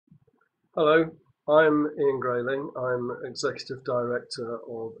Hello, I'm Ian Grayling. I'm Executive Director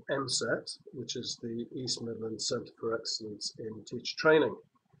of emCETT, which is the East Midlands Centre for Excellence in Teacher Training.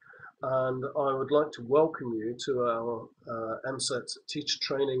 And I would like to welcome you to our emCETT Teacher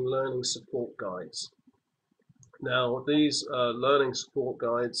Training Learning Support Guides. Now, these learning support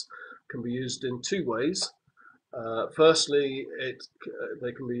guides can be used in two ways. Firstly,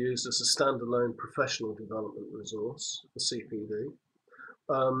 they can be used as a standalone professional development resource, a CPD,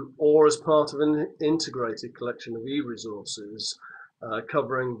 or as part of an integrated collection of e-resources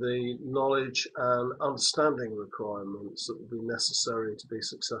covering the knowledge and understanding requirements that will be necessary to be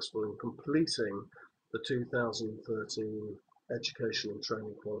successful in completing the 2013 education and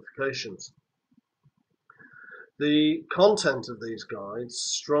training qualifications. The content of these guides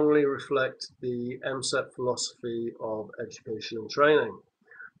strongly reflect the emCETT philosophy of education and training,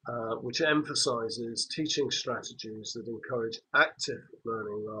 which emphasizes teaching strategies that encourage active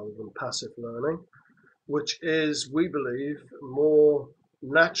learning rather than passive learning, which is, we believe, more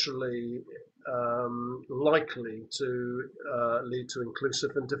naturally likely to lead to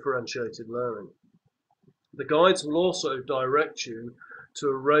inclusive and differentiated learning. The guides will also direct you to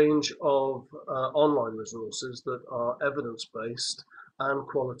a range of online resources that are evidence-based and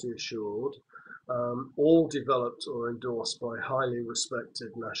quality assured, all developed or endorsed by highly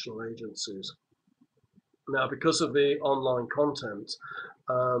respected national agencies. Now, because of the online content,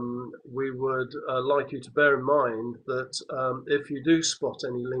 we would like you to bear in mind that if you do spot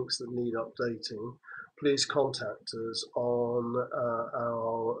any links that need updating, please contact us on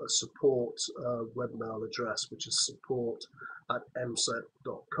our support webmail address, which is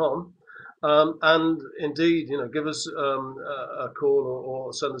support@emcett.com. And indeed, give us a call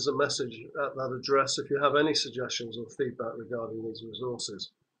or send us a message at that address if you have any suggestions or feedback regarding these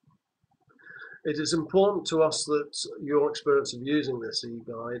resources. It is important to us that your experience of using this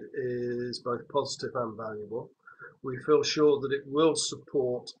e-guide is both positive and valuable. We feel sure that it will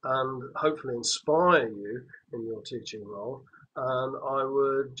support and hopefully inspire you in your teaching role. And I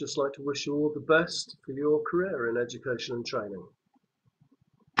would just like to wish you all the best for your career in education and training.